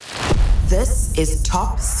This is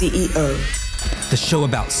Top CEO, the show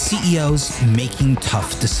about CEOs making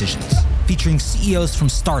tough decisions. Featuring CEOs from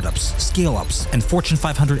startups, scale-ups, and Fortune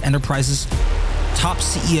 500 enterprises, Top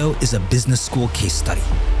CEO is a business school case study,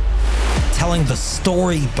 telling the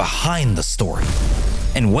story behind the story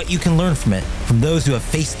and what you can learn from it from those who have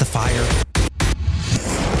faced the fire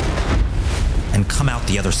and come out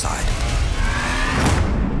the other side.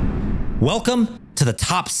 Welcome to the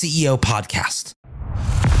Top CEO podcast.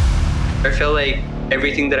 I feel like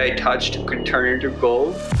everything that I touched could turn into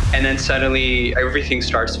gold, and then suddenly everything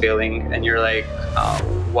starts failing, and you're like,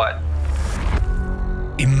 what?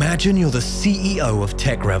 Imagine you're the CEO of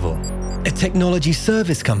TekRevol, a technology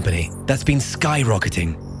service company that's been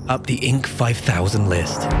skyrocketing up the Inc. 5000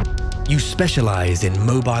 list. You specialize in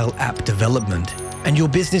mobile app development, and your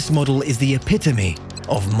business model is the epitome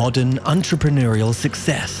of modern entrepreneurial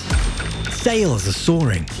success. Sales are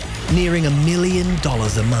soaring, nearing $1 million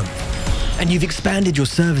a month. And you've expanded your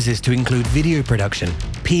services to include video production,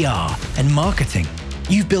 PR, and marketing.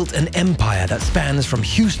 You've built an empire that spans from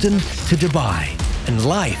Houston to Dubai, and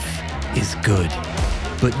life is good.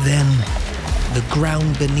 But then, the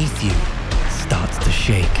ground beneath you starts to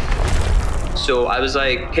shake. So I was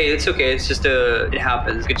like, hey, it's okay. It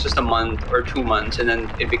happens. It's just a month or 2 months. And then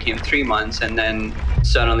it became 3 months. And then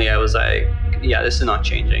suddenly I was like, yeah, this is not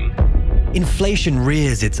changing. Inflation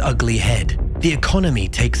rears its ugly head. The economy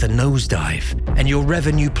takes a nosedive, and your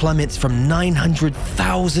revenue plummets from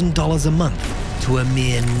 $900,000 a month to a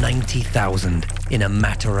mere $90,000 in a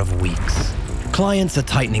matter of weeks. Clients are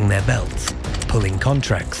tightening their belts, pulling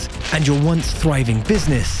contracts, and your once thriving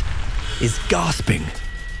business is gasping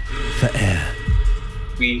for air.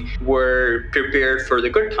 We were prepared for the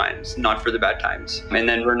good times, not for the bad times. And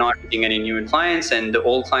then we're not getting any new clients, and the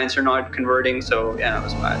old clients are not converting. So yeah, it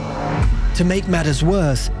was bad. To make matters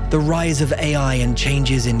worse, the rise of AI and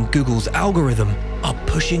changes in Google's algorithm are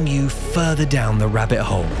pushing you further down the rabbit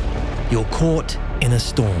hole. You're caught in a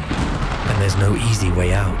storm, and there's no easy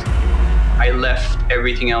way out. I left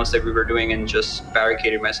everything else that we were doing and just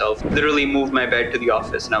barricaded myself. Literally moved my bed to the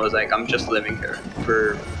office, and I was like, I'm just living here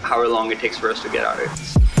for however long it takes for us to get out of it.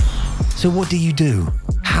 So what do you do?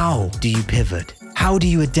 How do you pivot? How do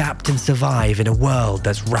you adapt and survive in a world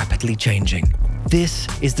that's rapidly changing? This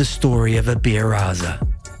is the story of Abeer Raza,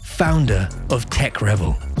 founder of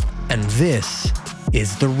TekRevol. And this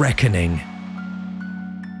is The Reckoning.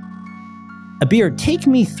 Abeer, take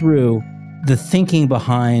me through the thinking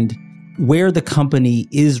behind where the company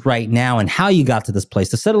is right now and how you got to this place.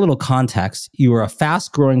 To set a little context, you were a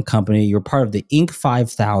fast-growing company. You're part of the Inc.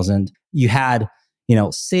 5000. You had,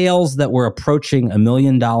 sales that were approaching $1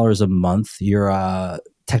 million a month. You're a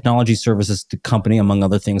technology services company, among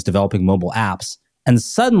other things, developing mobile apps. And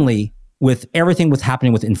suddenly, with everything was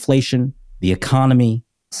happening with inflation, the economy,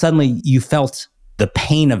 suddenly you felt the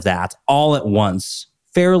pain of that all at once,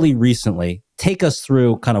 fairly recently. Take us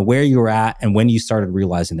through kind of where you were at and when you started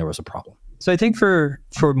realizing there was a problem. So I think for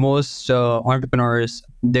most entrepreneurs,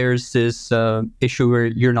 there's this issue where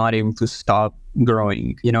you're not able to stop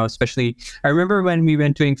growing, especially I remember when we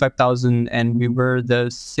went to Inc. 5000 and we were the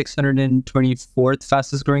 624th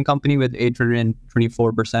fastest growing company with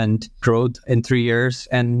 824% growth in 3 years.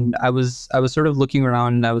 And I was sort of looking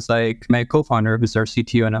around, and I was like, my co-founder, who's our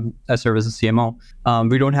CTO, and I serve as a CMO.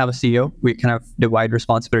 We don't have a CEO. We kind of divide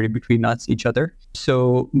responsibility between us, each other.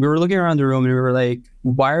 So we were looking around the room and we were like,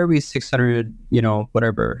 why are we 600,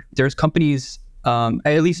 whatever? There's companies,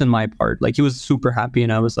 at least in my part, like he was super happy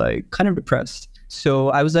and I was like kind of depressed. So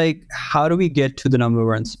I was like, how do we get to the number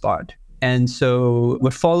one spot? And so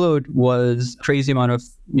what followed was crazy amount of,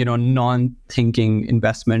 non-thinking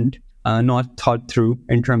investment, not thought through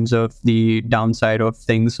in terms of the downside of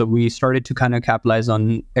things. So we started to kind of capitalize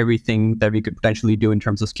on everything that we could potentially do in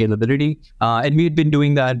terms of scalability. And we had been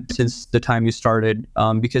doing that since the time we started,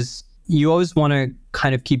 because you always want to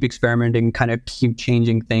kind of keep experimenting, kind of keep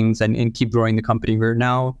changing things and keep growing the company. We're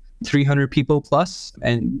now 300 people plus,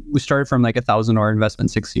 and we started from like $1,000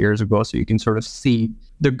 investment 6 years ago. So you can sort of see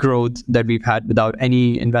the growth that we've had without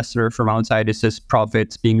any investor from outside. It's just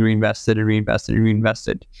profits being reinvested and reinvested and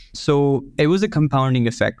reinvested. So it was a compounding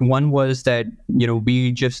effect. One was that,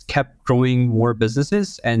 we just kept growing more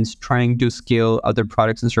businesses and trying to scale other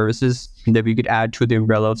products and services that we could add to the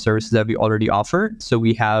umbrella of services that we already offer. So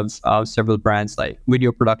we have several brands like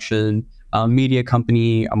video production, a media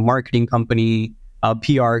company, a marketing company, a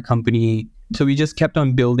PR company. So we just kept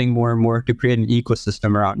on building more and more to create an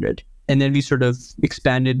ecosystem around it. And then we sort of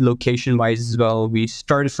expanded location-wise as well. We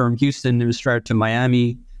started from Houston, and we started to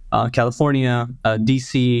Miami, California,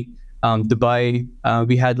 DC, Dubai.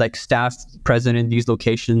 We had like staff present in these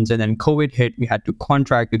locations, and then COVID hit. We had to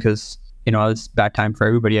contract because it's bad time for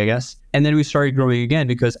everybody, I guess. And then we started growing again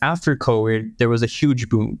because after COVID, there was a huge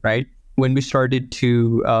boom, right? When we started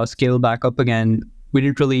to scale back up again, we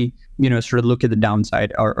didn't really, sort of look at the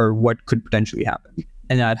downside or what could potentially happen.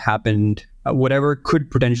 And that happened. Whatever could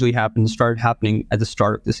potentially happen started happening at the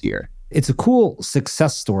start of this year. It's a cool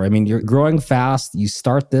success story. I mean, you're growing fast. You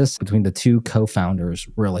start this between the two co-founders,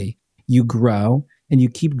 really. You grow and you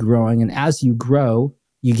keep growing. And as you grow,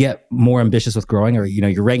 you get more ambitious with growing, or,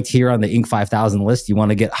 you're ranked here on the Inc. 5000 list. You want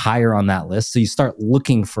to get higher on that list. So you start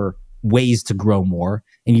looking for ways to grow more,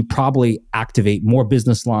 and you probably activate more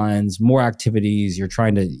business lines, more activities. You're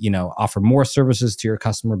trying to, offer more services to your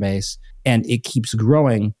customer base, and it keeps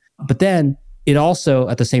growing. But then it also,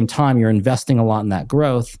 at the same time, you're investing a lot in that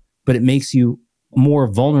growth, but it makes you more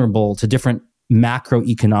vulnerable to different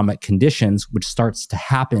macroeconomic conditions, which starts to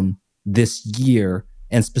happen this year.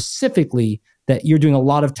 And specifically, that you're doing a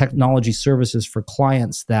lot of technology services for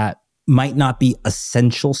clients that might not be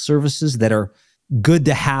essential services that are good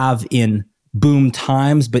to have in boom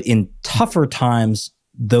times, but in tougher times,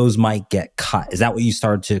 those might get cut. Is that what you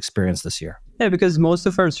started to experience this year? Yeah, because most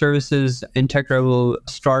of our services in TekRevol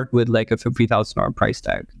start with like a $50,000 price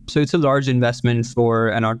tag. So it's a large investment for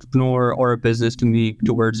an entrepreneur or a business to make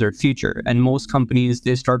towards their future. And most companies,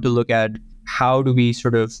 they start to look at how do we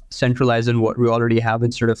sort of centralize on what we already have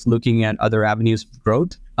and sort of looking at other avenues of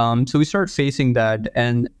growth. So we start facing that.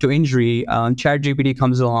 And to injury, ChatGPT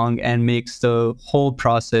comes along and makes the whole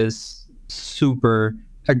process super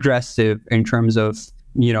aggressive in terms of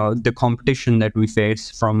the competition that we face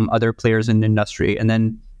from other players in the industry. And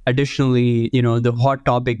then additionally, the hot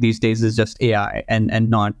topic these days is just AI and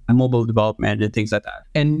not mobile development and things like that.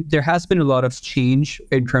 And there has been a lot of change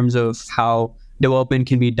in terms of how development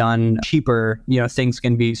can be done cheaper. Things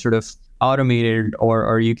can be sort of automated,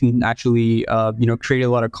 or you can actually, create a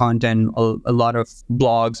lot of content, a lot of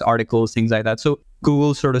blogs, articles, things like that. So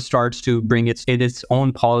Google sort of starts to bring its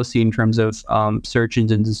own policy in terms of search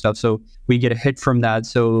engines and stuff. So we get a hit from that.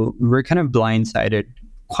 So we're kind of blindsided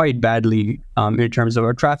quite badly in terms of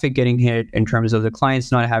our traffic getting hit, in terms of the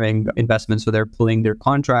clients not having investments, so they're pulling their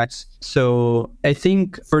contracts. So I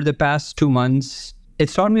think for the past 2 months,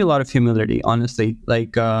 it's taught me a lot of humility, honestly.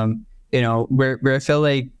 Like, where I felt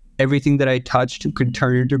like everything that I touched could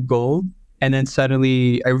turn into gold, and then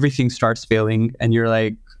suddenly everything starts failing, and you're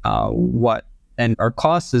like, what? And our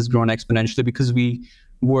costs has grown exponentially because we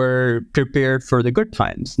were prepared for the good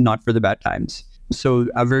times, not for the bad times. So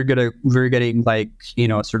we're getting like,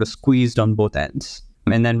 sort of squeezed on both ends.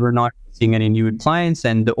 And then we're not seeing any new clients,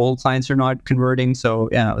 and the old clients are not converting. So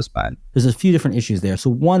yeah, it was bad. There's a few different issues there. So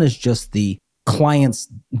one is just the clients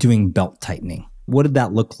doing belt tightening. What did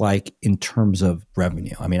that look like in terms of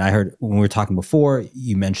revenue? I mean, I heard when we were talking before,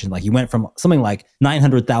 you mentioned like you went from something like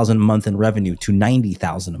 900,000 a month in revenue to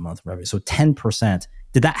 90,000 a month in revenue. So 10%.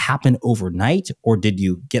 Did that happen overnight, or did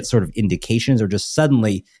you get sort of indications, or just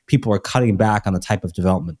suddenly people are cutting back on the type of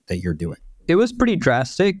development that you're doing? It was pretty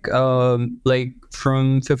drastic, like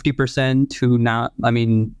from 50% to now. I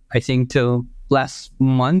mean, I think till last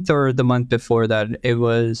month or the month before that, it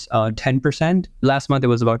was 10%. Last month, it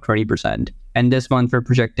was about 20%. And this month, we're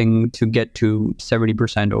projecting to get to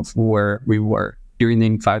 70% of where we were during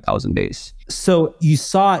the 5,000 days. So you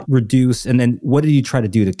saw it reduce, and then what did you try to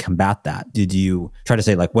do to combat that? Did you try to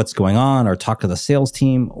say like, what's going on, or talk to the sales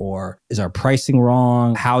team, or is our pricing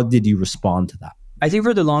wrong? How did you respond to that? I think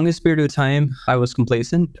for the longest period of time, I was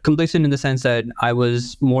complacent in the sense that I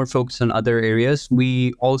was more focused on other areas.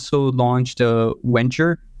 We also launched a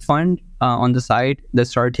venture fund on the side that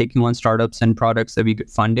started taking on startups and products that we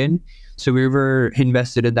could fund in. So we were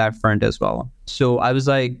invested in that front as well. So I was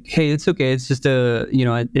like, hey, it's okay. It's just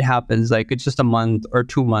it happens. Like, it's just a month or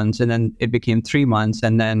 2 months. And then it became 3 months.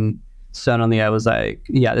 And then suddenly I was like,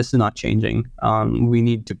 yeah, this is not changing. We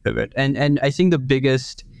need to pivot. And I think the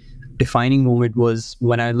biggest defining moment was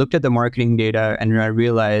when I looked at the marketing data and I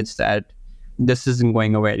realized that this isn't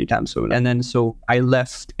going away anytime soon. And then so I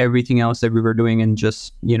left everything else that we were doing and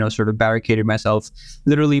just, sort of barricaded myself,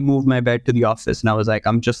 literally moved my bed to the office. And I was like,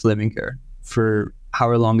 I'm just living here for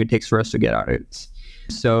however long it takes for us to get out of it.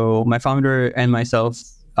 So my founder and myself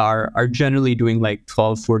are generally doing like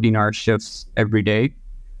 12, 14-hour shifts every day.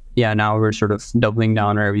 Yeah, now we're sort of doubling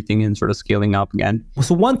down on everything and sort of scaling up again.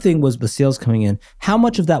 So one thing was the sales coming in. How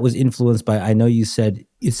much of that was influenced by, I know you said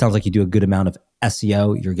it sounds like you do a good amount of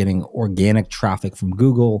SEO. You're getting organic traffic from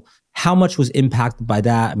Google. How much was impacted by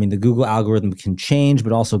that? I mean, the Google algorithm can change,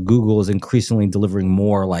 but also Google is increasingly delivering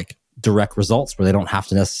more like direct results where they don't have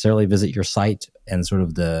to necessarily visit your site, and sort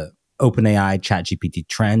of the OpenAI ChatGPT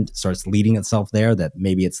trend starts leading itself there, that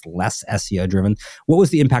maybe it's less SEO driven. What was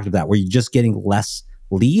the impact of that? Were you just getting less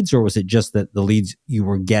leads, or was it just that the leads you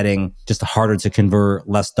were getting just harder to convert,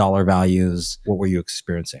 less dollar values? What were you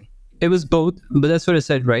experiencing? It was both, but that's what I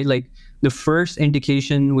said, right? Like the first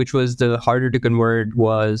indication, which was the harder to convert,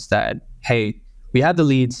 was that, hey, we have the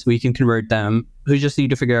leads, we can convert them. We just need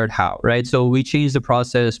to figure out how, right? So we changed the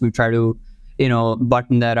process. We try to,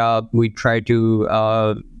 button that up. We try to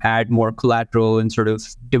add more collateral and sort of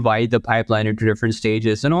divide the pipeline into different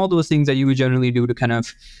stages and all those things that you would generally do to kind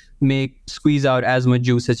of squeeze out as much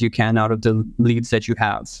juice as you can out of the leads that you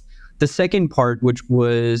have. The second part, which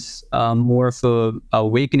was more of a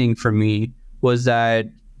awakening for me, was that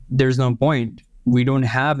there's no point. We don't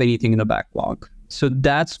have anything in the backlog. So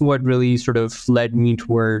that's what really sort of led me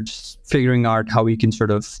towards figuring out how we can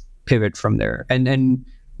sort of pivot from there. And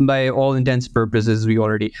by all intents and purposes, we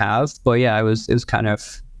already have. But yeah, it was kind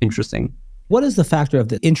of interesting. What is the factor of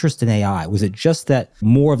the interest in AI? Was it just that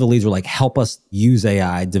more of the leads were like, help us use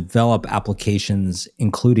AI, develop applications,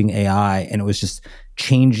 including AI, and it was just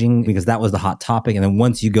changing because that was the hot topic? And then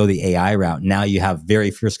once you go the AI route, now you have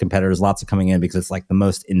very fierce competitors, lots of coming in because it's like the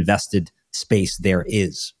most invested space there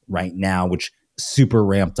is right now, which super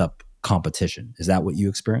ramped up competition. Is that what you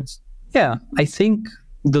experienced? Yeah, I think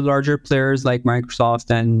the larger players like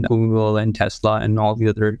Microsoft and Google and Tesla and all the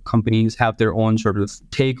other companies have their own sort of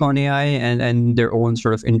take on AI and their own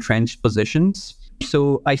sort of entrenched positions.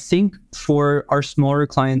 So I think for our smaller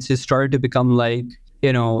clients, it started to become like,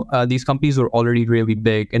 these companies were already really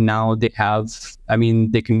big and now they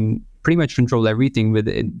can pretty much control everything with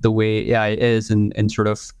the way AI is and sort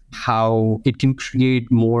of how it can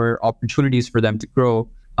create more opportunities for them to grow.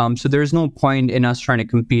 So there's no point in us trying to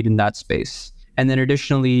compete in that space. And then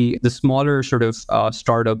additionally, the smaller sort of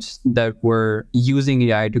startups that were using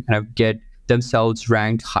AI to kind of get themselves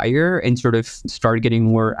ranked higher and sort of start getting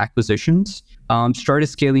more acquisitions, started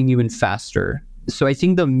scaling even faster. So I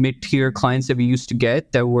think the mid-tier clients that we used to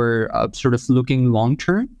get that were sort of looking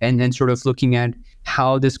long-term and sort of looking at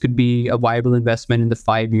how this could be a viable investment in the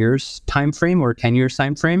 5 years timeframe or 10 years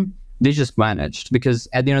timeframe, they just vanished because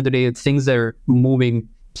at the end of the day, things are moving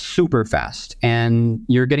super fast and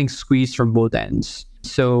you're getting squeezed from both ends.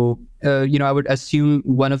 So, I would assume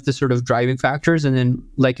one of the sort of driving factors, and then,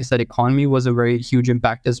 like I said, economy was a very huge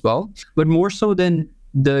impact as well, but more so than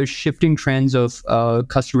the shifting trends of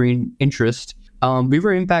customer interest. We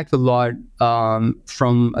were impacted a lot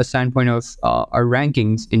from a standpoint of our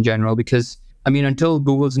rankings in general, because, until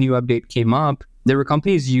Google's new update came up, there were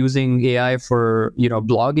companies using AI for,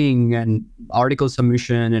 blogging and article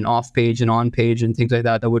submission and off-page and on-page and things like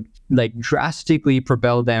that would like drastically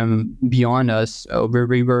propel them beyond us, where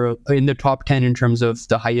we were in the top 10 in terms of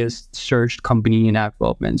the highest searched company in app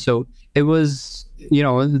development. So it was,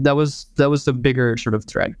 that was the bigger sort of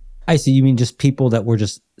threat. I see. You mean just people that were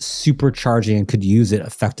just supercharging and could use it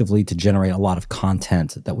effectively to generate a lot of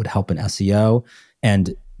content that would help in SEO,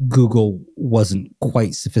 and Google wasn't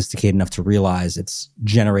quite sophisticated enough to realize it's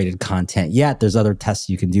generated content yet. There's other tests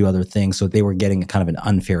you can do, other things. So they were getting a kind of an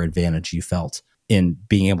unfair advantage, you felt, in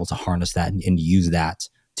being able to harness that and use that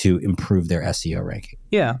to improve their SEO ranking.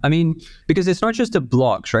 Yeah, because it's not just the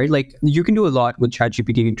blogs, right? Like you can do a lot with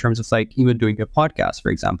ChatGPT in terms of like even doing a podcast, for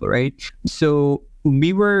example, right? So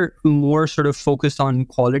we were more sort of focused on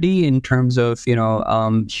quality in terms of,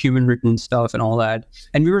 human written stuff and all that.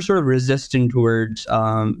 And we were sort of resistant towards,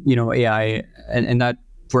 AI and that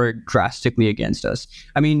worked drastically against us.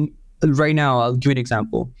 Right now, I'll give you an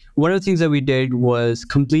example. One of the things that we did was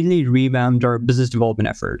completely revamped our business development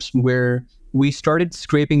efforts, where we started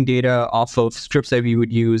scraping data off of scripts that we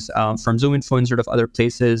would use from ZoomInfo and sort of other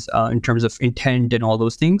places in terms of intent and all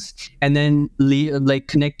those things. And then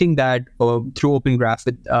connecting that through Open Graph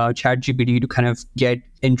with ChatGPT to kind of get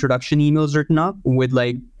introduction emails written up with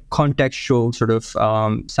like contextual sort of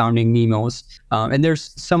sounding emails. And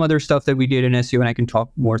there's some other stuff that we did in SEO, and I can talk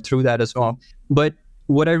more through that as well. But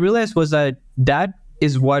what I realized was that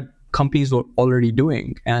is what companies were already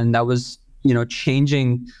doing. And that was,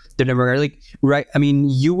 changing the number.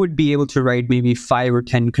 You would be able to write maybe 5 or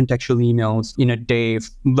 10 contextual emails in a day,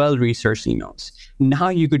 well-researched emails. Now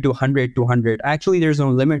you could do 100, 200. Actually, there's no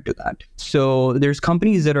limit to that. So there's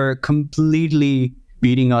companies that are completely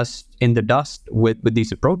beating us in the dust with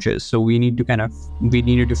these approaches. So we needed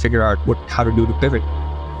to figure out how to do to pivot.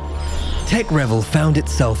 TekRevol found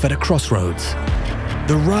itself at a crossroads.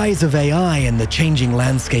 The rise of AI and the changing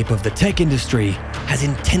landscape of the tech industry has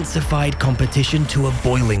intensified competition to a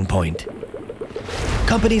boiling point.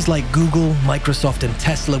 Companies like Google, Microsoft, and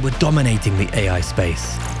Tesla were dominating the AI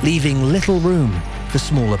space, leaving little room for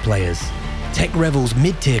smaller players. TekRevol's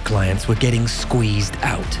mid-tier clients were getting squeezed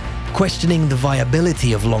out, questioning the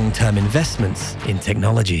viability of long-term investments in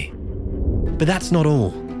technology. But that's not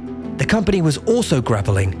all. The company was also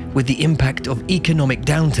grappling with the impact of economic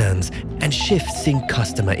downturns and shifts in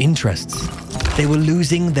customer interests. They were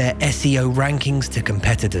losing their SEO rankings to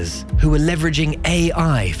competitors who were leveraging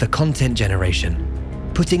AI for content generation,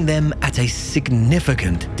 putting them at a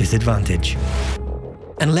significant disadvantage.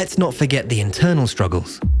 And let's not forget the internal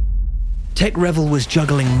struggles. TekRevol was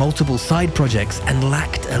juggling multiple side projects and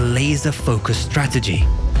lacked a laser-focused strategy,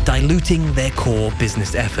 diluting their core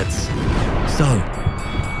business efforts. So,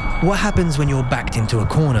 what happens when you're backed into a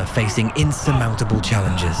corner facing insurmountable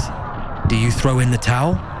challenges? Do you throw in the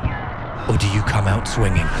towel, or do you come out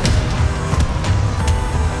swinging?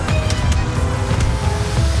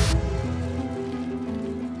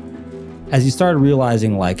 As you started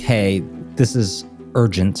realizing like, hey, this is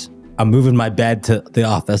urgent, I'm moving my bed to the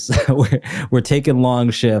office, we're taking long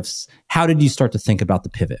shifts. How did you start to think about the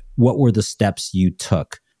pivot? What were the steps you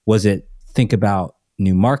took? Was it think about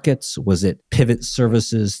new markets? Was it pivot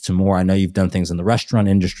services to more? I know you've done things in the restaurant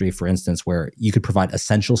industry, for instance, where you could provide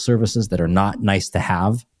essential services that are not nice to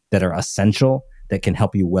have, that are essential, that can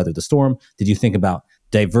help you weather the storm. Did you think about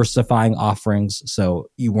diversifying offerings so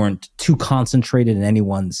you weren't too concentrated in any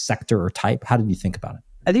one sector or type? How did you think about it?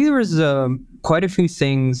 I think there was quite a few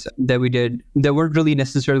things that we did that weren't really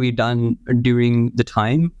necessarily done during the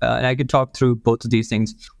time. And I could talk through both of these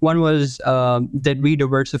things. One was that we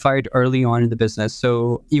diversified early on in the business.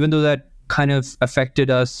 So even though that kind of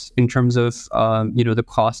affected us in terms of, the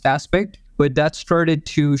cost aspect, but that started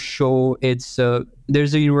to show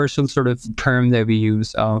there's a universal sort of term that we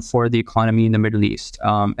use for the economy in the Middle East.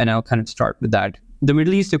 And I'll kind of start with that. The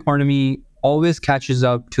Middle East economy always catches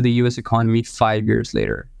up to the US economy 5 years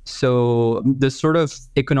later. So the sort of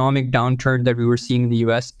economic downturn that we were seeing in the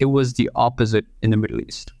US, it was the opposite in the Middle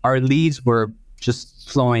East. Our leads were just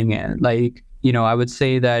flowing in. Like, I would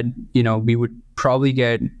say that, we would probably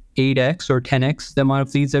get 8x or 10x the amount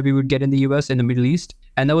of leads that we would get in the US in the Middle East.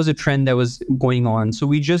 And that was a trend that was going on. So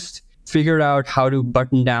we just figured out how to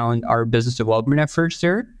button down our business development efforts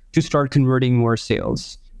there to start converting more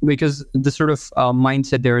sales. Because the sort of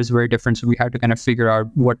mindset there is very different. So we had to kind of figure out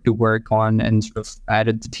what to work on and sort of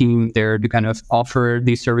added the team there to kind of offer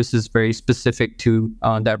these services very specific to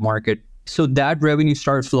that market. So that revenue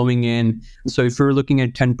started flowing in. So if we're looking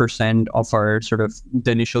at 10% of our sort of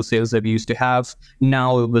the initial sales that we used to have,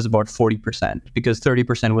 now it was about 40% because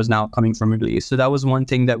 30% was now coming from Middle East. So that was one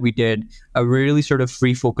thing that we did, really sort of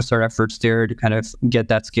refocus our efforts there to kind of get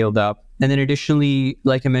that scaled up. And then additionally,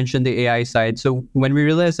 like I mentioned, the AI side. So when we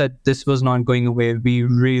realized that this was not going away, we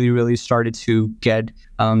really, really started to get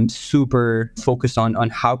super focused on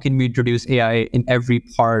how can we introduce AI in every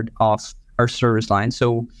part of our service line.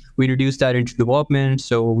 So we introduced that into development.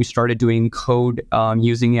 So we started doing code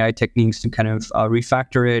using AI techniques to kind of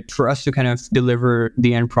refactor it for us to kind of deliver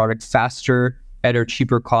the end product faster at a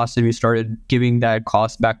cheaper cost. And we started giving that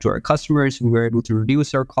cost back to our customers. We were able to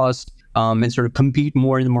reduce our cost and sort of compete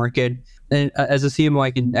more in the market. And as a CMO,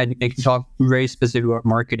 I can talk very specific about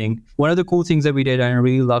marketing. One of the cool things that we did, and I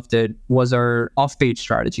really loved it, was our off-page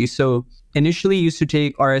strategy. So initially, it used to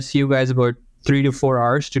take our SEO guys about 3 to 4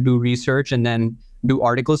 hours to do research and then do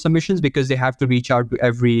article submissions because they have to reach out to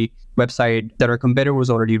every website that our competitor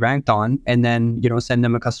was already ranked on and then, send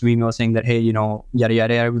them a custom email saying that, hey, yada, yada,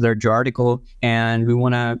 yada, with our article and we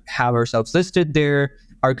want to have ourselves listed there.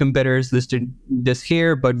 Our competitors listed this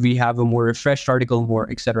here, but we have a more refreshed article, more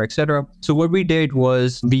et cetera, et cetera. So what we did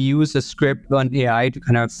was we used a script on AI to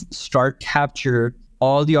kind of start capture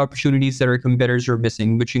all the opportunities that our competitors are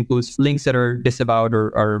missing, which includes links that are disavowed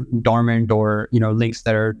or dormant or, links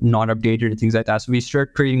that are not updated and things like that. So we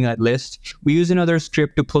start creating that list. We use another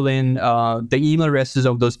script to pull in the email addresses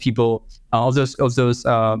of those people, of those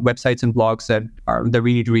websites and blogs that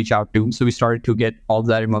we need to reach out to. So we started to get all of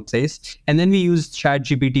that in one place. And then we used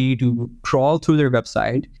ChatGPT to crawl through their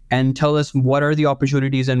website and tell us what are the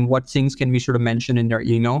opportunities and what things can we sort of mention in their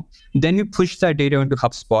email. Then we push that data into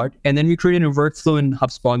HubSpot, and then we created a workflow in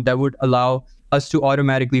HubSpot that would allow us to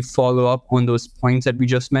automatically follow up on those points that we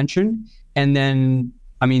just mentioned. And then,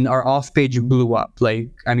 our off page blew up.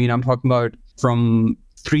 I'm talking about from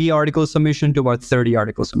 3 article submission to about 30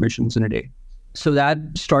 article submissions in a day. So that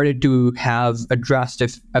started to have a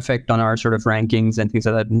drastic effect on our sort of rankings and things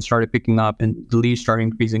like that, and started picking up, and the leads started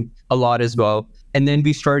increasing a lot as well. And then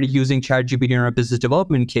we started using ChatGPT in our business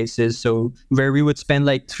development cases. So where we would spend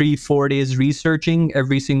 3-4 days researching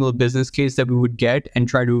every single business case that we would get and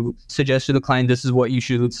try to suggest to the client, this is what you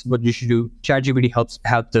should do. ChatGPT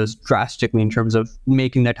helped us drastically in terms of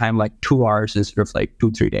making that time 2 hours instead of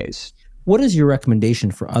 2-3 days. What is your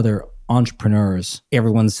recommendation for other entrepreneurs?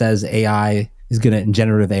 Everyone says AI and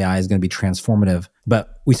generative AI is going to be transformative,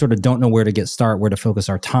 but we sort of don't know where to get started, where to focus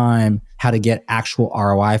our time, how to get actual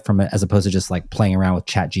ROI from it, as opposed to just like playing around with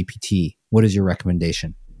ChatGPT. What is your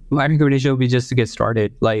recommendation? My recommendation would be just to get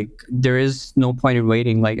started. Like, there is no point in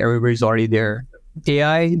waiting. Like, everybody's already there.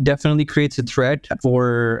 AI definitely creates a threat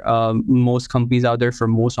for most companies out there, for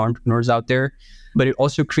most entrepreneurs out there, but it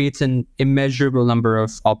also creates an immeasurable number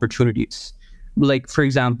of opportunities. Like, for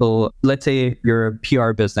example, let's say you're a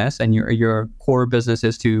PR business and your core business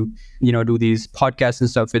is to, do these podcasts and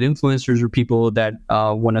stuff with influencers or people that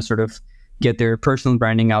want to sort of get their personal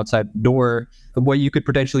branding outside the door. What you could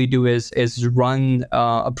potentially do is run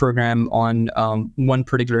a program on one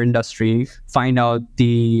particular industry, find out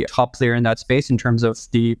the top player in that space in terms of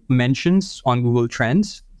the mentions on Google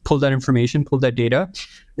Trends, pull that information, pull that data,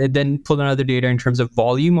 and then pull another data in terms of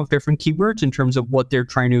volume of different keywords, in terms of what they're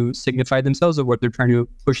trying to signify themselves or what they're trying to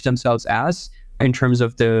push themselves as in terms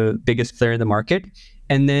of the biggest player in the market.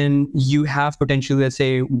 And then you have potentially, let's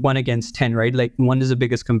say, 1 against 10, right? Like, 1 is the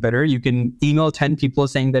biggest competitor. You can email 10 people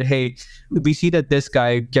saying that, hey, we see that this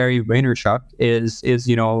guy, Gary Vaynerchuk, is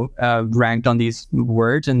ranked on these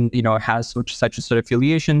words and, has such a sort of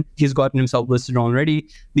affiliation. He's gotten himself listed already.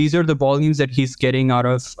 These are the volumes that he's getting out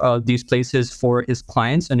of these places for his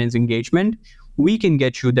clients and his engagement. We can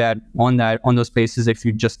get you on those places if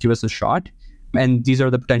you just give us a shot. And these are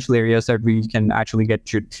the potential areas that we can actually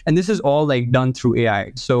get you. And this is all like done through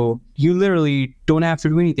AI. So you literally don't have to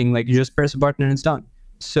do anything. Like, you just press a button and it's done.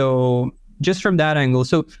 So just from that angle,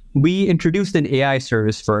 so we introduced an AI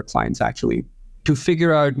service for our clients actually to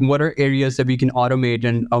figure out what are areas that we can automate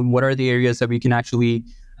and what are the areas that we can actually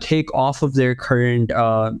take off of their current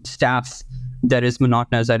staff that is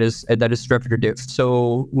monotonous, that is repetitive.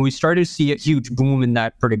 So we started to see a huge boom in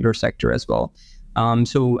that particular sector as well.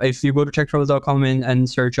 So if you go to TekRevol.com and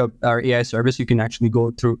search up our AI service, you can actually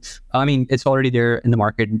go through, it's already there in the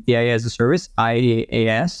market, AI as a service,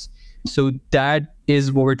 IaaS. So that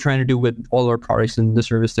is what we're trying to do with all our products and the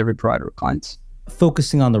service that we provide our clients.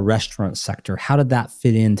 Focusing on the restaurant sector, how did that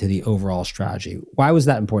fit into the overall strategy? Why was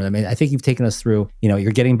that important? I think you've taken us through,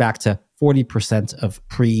 you're getting back to 40% of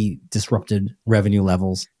pre-disrupted revenue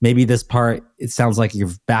levels. Maybe this part, it sounds like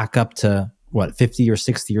you're back up to 50 or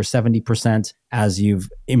 60 or 70% as you've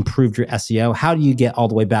improved your SEO. How do you get all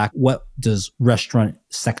the way back? What does restaurant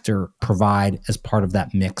sector provide as part of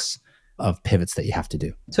that mix of pivots that you have to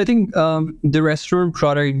do? So I think the restaurant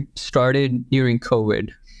product started during COVID,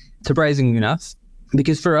 surprisingly enough,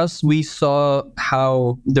 because for us, we saw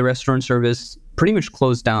how the restaurant service pretty much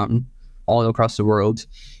closed down all across the world.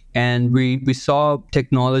 And we saw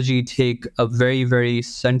technology take a very, very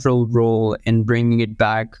central role in bringing it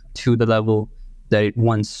back to the level that it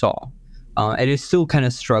once saw. It is still kind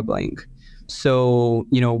of struggling. So,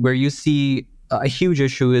 where you see a huge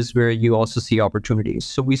issue is where you also see opportunities.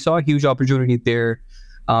 So we saw a huge opportunity there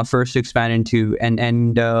first to expand into.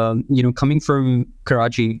 And coming from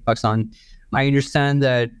Karachi, Pakistan, I understand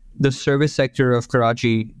that the service sector of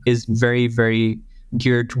Karachi is very, very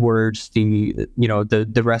geared towards the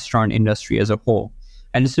restaurant industry as a whole.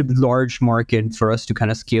 And it's a large market for us to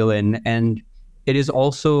kind of scale in. And it is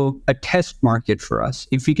also a test market for us.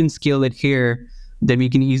 If we can scale it here, then we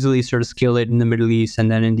can easily sort of scale it in the Middle East and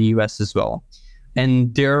then in the US as well.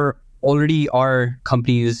 And there already are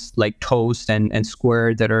companies like Toast and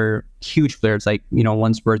Square that are huge players, like,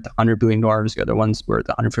 one's worth $100 billion, the other one's worth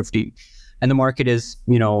 150. And the market is,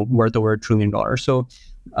 worth over $1 trillion. So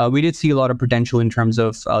we did see a lot of potential in terms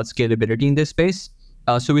of scalability in this space.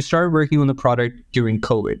 So we started working on the product during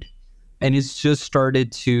COVID, and it's just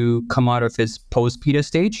started to come out of its post-beta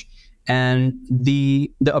stage. And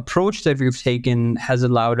the approach that we've taken has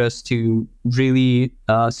allowed us to really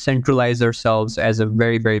centralize ourselves as a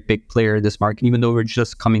very, very big player in this market, even though we're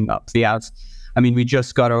just coming up. We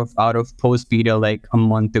just got out of post-beta like a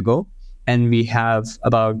month ago, and we have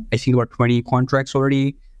about 20 contracts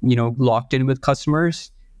already locked in with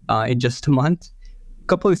customers in just a month. A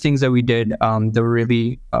couple of things that we did that were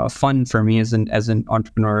really fun for me as an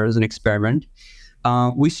entrepreneur, as an experiment.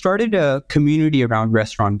 We started a community around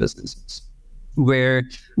restaurant businesses where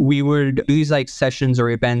we would do these like sessions or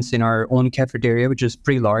events in our own cafeteria, which is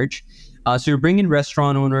pretty large. So we bring in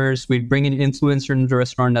restaurant owners, we'd bring in influencers in the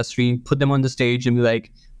restaurant industry, put them on the stage and be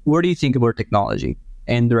like, what do you think about technology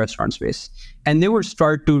in the restaurant space? And they would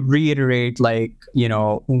start to reiterate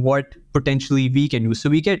what potentially we can do. So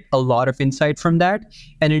we get a lot of insight from that.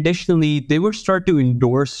 And additionally, they would start to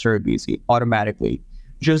endorse ServiceEasy automatically.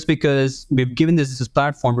 just because we've given this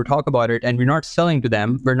platform to talk about it and we're not selling to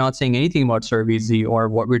them, we're not saying anything about ServeEasy or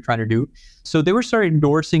what we're trying to do. So they were started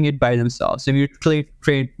endorsing it by themselves. And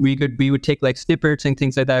we would take like snippets and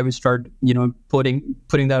things like that. We start, putting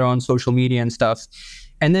that on social media and stuff.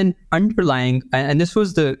 And then underlying, and this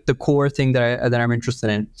was the core thing that I'm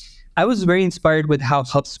interested in. I was very inspired with how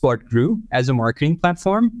HubSpot grew as a marketing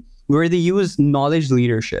platform, where they use knowledge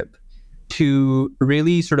leadership to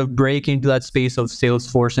really sort of break into that space of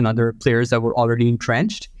Salesforce and other players that were already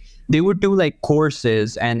entrenched. They would do like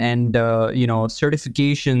courses and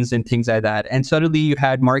certifications and things like that. And suddenly you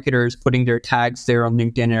had marketers putting their tags there on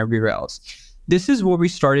LinkedIn and everywhere else. This is what we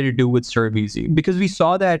started to do with ServeEasy, because we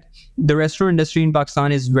saw that the restaurant industry in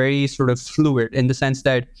Pakistan is very sort of fluid in the sense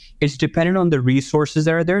that it's dependent on the resources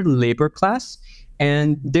that are there, the labor class,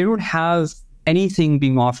 and they don't have anything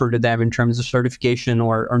being offered to them in terms of certification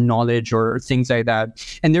or knowledge or things like that.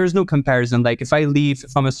 And there is no comparison. Like if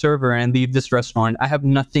I'm a server and leave this restaurant, I have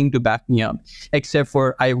nothing to back me up except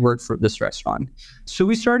for I work for this restaurant. So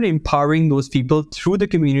we started empowering those people through the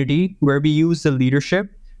community, where we use the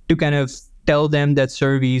leadership to kind of tell them that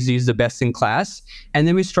ServeEasy is the best in class. And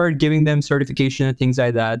then we started giving them certification and things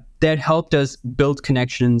like that. That helped us build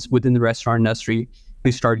connections within the restaurant industry.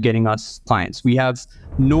 We start getting us clients. We have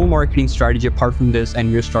no marketing strategy apart from this,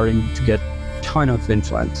 and we're starting to get a ton of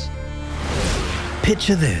influence.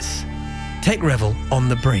 Picture this. TekRevol on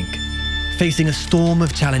the brink, facing a storm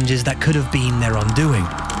of challenges that could have been their undoing.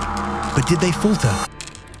 But did they falter?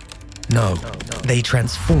 No, they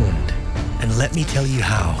transformed. And let me tell you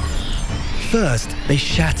how. First, they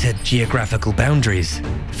shattered geographical boundaries.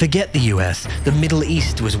 Forget the US, the Middle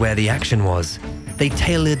East was where the action was. They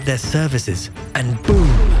tailored their services, and boom!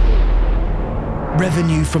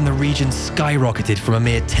 Revenue from the region skyrocketed from a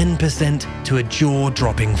mere 10% to a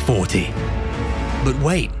jaw-dropping 40%. But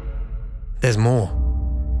wait, there's more.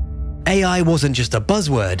 AI wasn't just a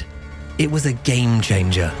buzzword, it was a game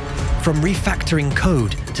changer. From refactoring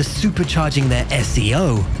code to supercharging their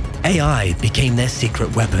SEO, AI became their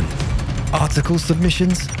secret weapon. Article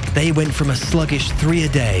submissions, they went from a sluggish 3 a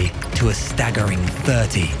day to a staggering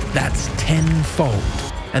 30. That's tenfold.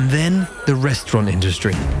 And then the restaurant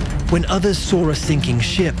industry. When others saw a sinking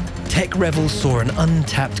ship, TekRevol saw an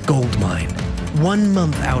untapped gold mine. 1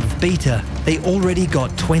 month out of beta, they already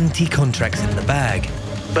got 20 contracts in the bag.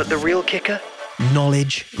 But the real kicker?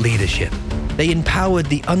 Knowledge leadership. They empowered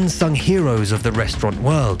the unsung heroes of the restaurant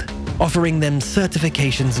world, offering them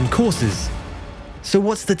certifications and courses. So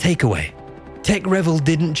what's the takeaway? TekRevol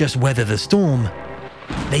didn't just weather the storm,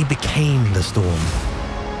 they became the storm.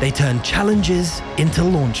 They turned challenges into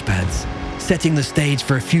launchpads, setting the stage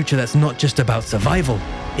for a future that's not just about survival,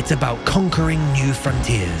 it's about conquering new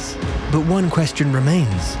frontiers. But one question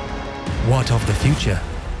remains: what of the future?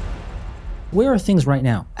 Where are things right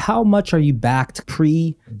now? How much are you backed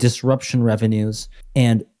pre-disruption revenues?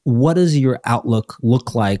 And what does your outlook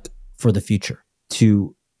look like for the future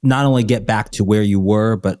to not only get back to where you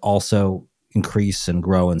were, but also increase and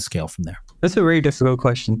grow and scale from there? That's a very difficult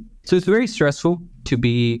question. So it's very stressful to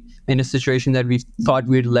be in a situation that we thought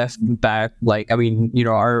we'd left back.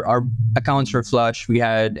 Our accounts were flush. We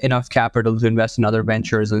had enough capital to invest in other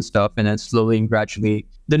ventures and stuff. And then slowly and gradually,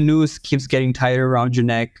 the noose keeps getting tighter around your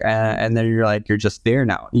neck. And then you're just there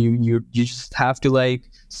now. You just have to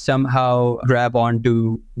somehow grab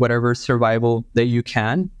onto whatever survival that you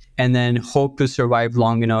can, and then hope to survive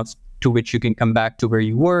long enough to which you can come back to where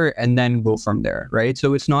you were and then go from there, right?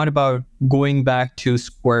 So it's not about going back to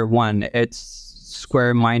square one. It's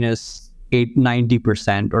square minus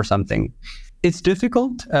 90% or something. It's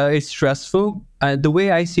difficult. It's stressful. The way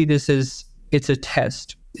I see this is it's a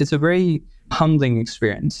test. It's a very humbling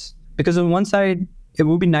experience, because on one side, it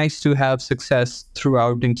would be nice to have success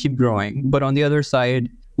throughout and keep growing. But on the other side,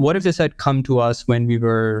 what if this had come to us when we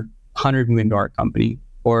were $100 million company?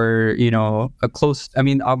 Or,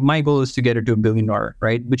 my goal is to get it to $1 billion,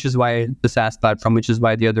 right? Which is why the SaaS platform, which is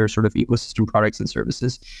why the other sort of ecosystem products and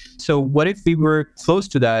services. So what if we were close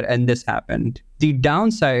to that and this happened? The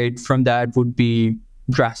downside from that would be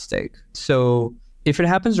drastic. So if it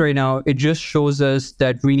happens right now, it just shows us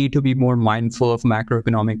that we need to be more mindful of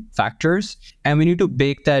macroeconomic factors, and we need to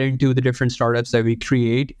bake that into the different startups that we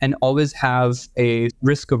create, and always have a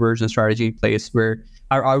risk aversion strategy in place where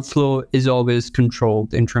our outflow is always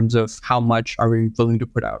controlled in terms of how much are we willing to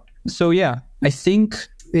put out. So yeah, I think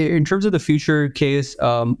in terms of the future case,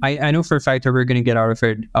 I know for a fact that we're going to get out of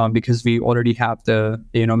it because we already have the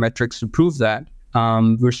metrics to prove that.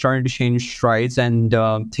 We're starting to change strides, and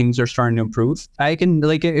things are starting to improve. I can,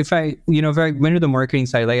 like, if I went to the marketing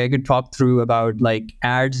side, like I could talk through about like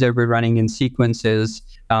ads that we're running in sequences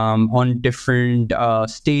on different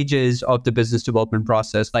stages of the business development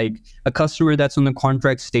process. Like a customer that's on the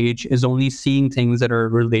contract stage is only seeing things that are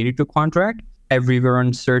related to contract everywhere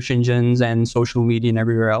on search engines and social media and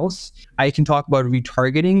everywhere else. I can talk about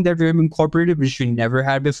retargeting that we've incorporated, which we never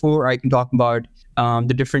had before. I can talk about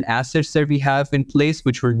the different assets that we have in place,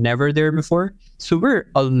 which were never there before. So we're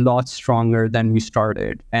a lot stronger than we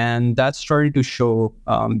started. And that's starting to show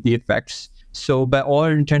the effects. So by all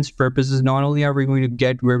intents and purposes, not only are we going to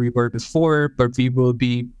get where we were before, but we will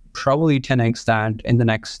be probably 10x that in the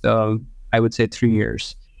next, I would say, 3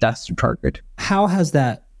 years. That's the target. How has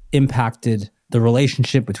that impacted the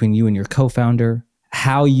relationship between you and your co-founder,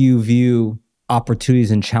 how you view opportunities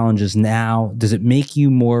and challenges now? Does it make you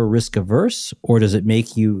more risk averse, or does it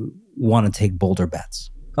make you want to take bolder bets?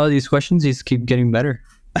 Oh, these questions just keep getting better.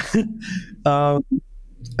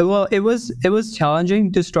 Well, it was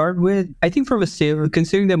challenging to start with. I think from a sales,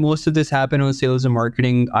 considering that most of this happened on sales and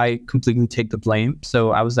marketing, I completely take the blame.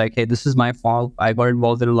 So I was like, hey, this is my fault. I got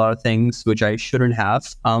involved in a lot of things which I shouldn't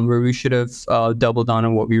have, where we should have doubled down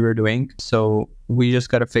on what we were doing. So we just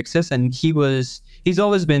got to fix this. And he's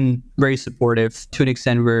always been what to an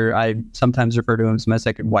extent where I sometimes refer to him as my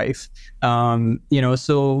second wife.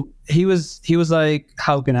 So he was like,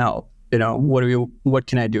 how can I help? What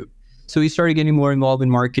can I do? So we started getting more involved in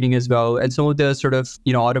marketing as well. And some of the sort of,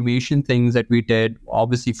 automation things that we did,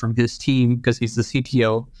 obviously from his team, because he's the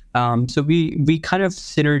CTO. So we kind of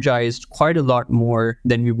synergized quite a lot more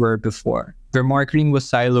than we were before. Where marketing was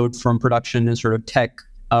siloed from production and sort of tech,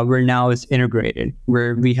 where now it's integrated,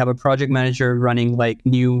 where we have a project manager running like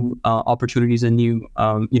new opportunities and new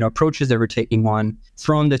approaches that we're taking on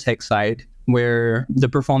from the tech side, where the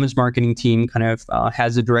performance marketing team kind of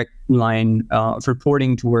has a direct line of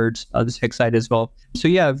reporting towards the tech side as well. So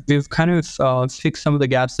yeah, we've kind of fixed some of the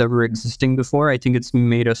gaps that were existing before. I think it's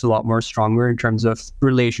made us a lot more stronger in terms of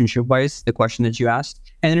relationship-wise, the question that you asked.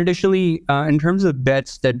 And additionally, in terms of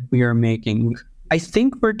bets that we are making, I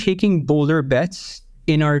think we're taking bolder bets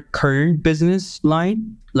in our current business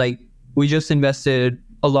line. Like we just invested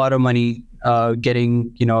a lot of money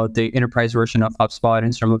getting, the enterprise version of HubSpot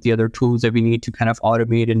and some of the other tools that we need to kind of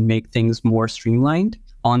automate and make things more streamlined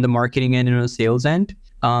on the marketing end and on the sales end.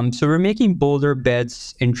 So we're making bolder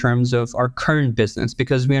bets in terms of our current business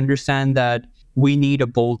because we understand that we need a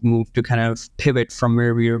bold move to kind of pivot from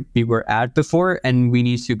where we were at before, and we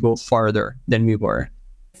need to go farther than we were.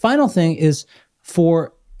 Final thing is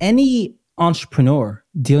for any entrepreneur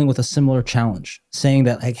dealing with a similar challenge, saying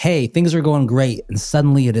that like, hey, things are going great and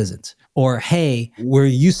suddenly it isn't. Or, hey, we're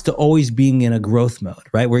used to always being in a growth mode,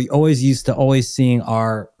 right? We're always used to always seeing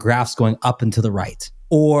our graphs going up and to the right.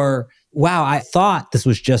 Or, wow, I thought this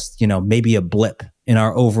was just, maybe a blip in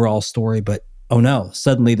our overall story, but oh no,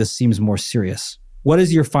 suddenly this seems more serious. What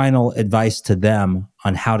is your final advice to them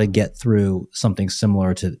on how to get through something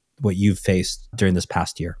similar to what you've faced during this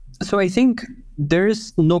past year? So I think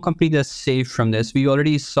there's no company that's safe from this. We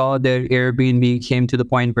already saw that Airbnb came to the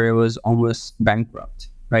point where it was almost bankrupt,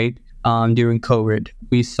 right? During COVID,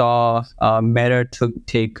 we saw Meta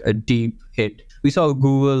take a deep hit. We saw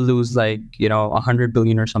Google lose like, 100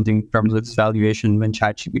 billion or something in terms of its valuation when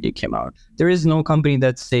ChatGPT came out. There is no company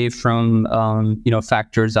that's safe from,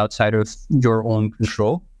 factors outside of your own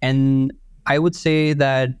control. And I would say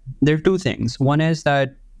that there are two things. One is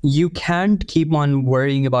that you can't keep on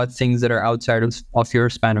worrying about things that are outside of your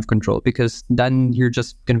span of control, because then you're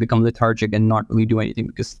just going to become lethargic and not really do anything,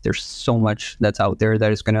 because there's so much that's out there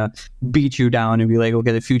that is going to beat you down and be like,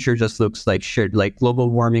 okay, the future just looks like shit. Like global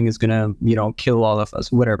warming is going to, kill all of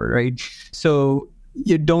us, whatever, right? So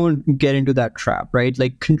you don't get into that trap, right?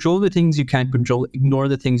 Like control the things you can't control, ignore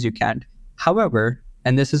the things you can't. However,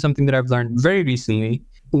 and this is something that I've learned very recently,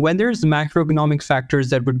 when there's macroeconomic factors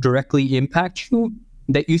that would directly impact you,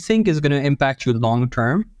 that you think is going to impact you long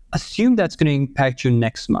term, assume that's going to impact you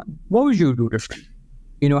next month. What would you do different?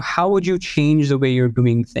 How would you change the way you're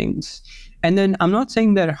doing things? And then I'm not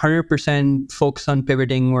saying that 100% focus on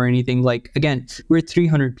pivoting or anything. Like, again, we're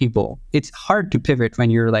 300 people. It's hard to pivot when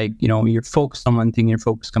you're like, you're focused on one thing, you're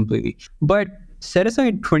focused completely. But set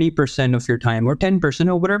aside 20% of your time or 10%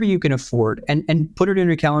 or whatever you can afford and put it in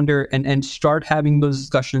your calendar and start having those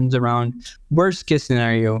discussions around worst case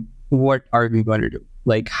scenario. What are we going to do?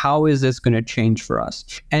 Like, how is this going to change for us?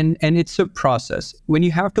 And it's a process. When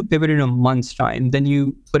you have to pivot in a month's time, then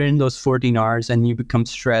you put in those 14 hours and you become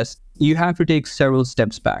stressed. You have to take several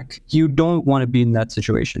steps back. You don't want to be in that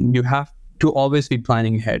situation. You have to always be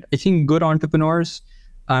planning ahead. I think good entrepreneurs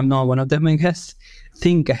I'm not one of them, I guess,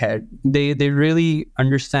 think ahead. They really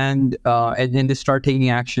understand and then they start taking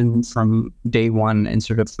action from day one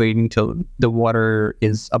instead of waiting till the water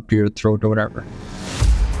is up to your throat or whatever.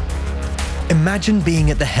 Imagine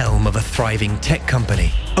being at the helm of a thriving tech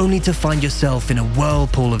company, only to find yourself in a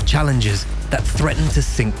whirlpool of challenges that threaten to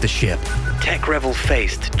sink the ship. TekRevol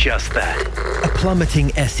faced just that. A plummeting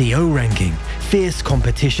SEO ranking, fierce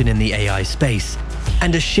competition in the AI space,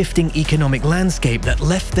 and a shifting economic landscape that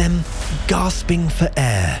left them gasping for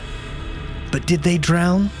air. But did they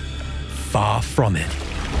drown? Far from it.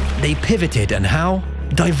 They pivoted, and how?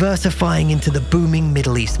 Diversifying into the booming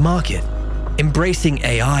Middle East market, embracing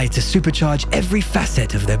AI to supercharge every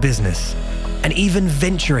facet of their business, and even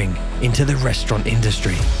venturing into the restaurant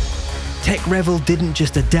industry. TekRevol didn't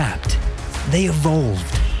just adapt, they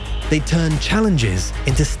evolved. They turned challenges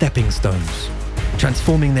into stepping stones,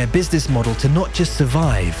 transforming their business model to not just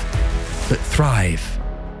survive, but thrive.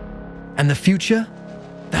 And the future?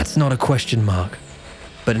 That's not a question mark,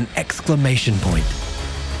 but an exclamation point.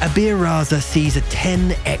 Abeer Raza sees a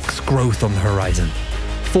 10x growth on the horizon,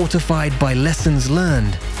 fortified by lessons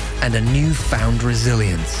learned and a newfound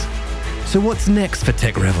resilience. So what's next for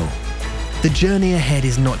TekRevol? The journey ahead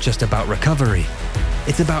is not just about recovery.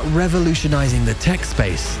 It's about revolutionizing the tech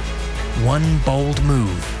space, one bold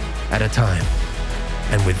move at a time.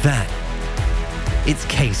 And with that, it's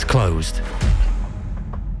case closed.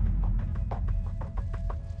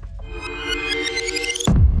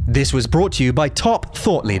 This was brought to you by Top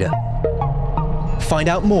Thought Leader. Find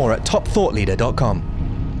out more at topthoughtleader.com.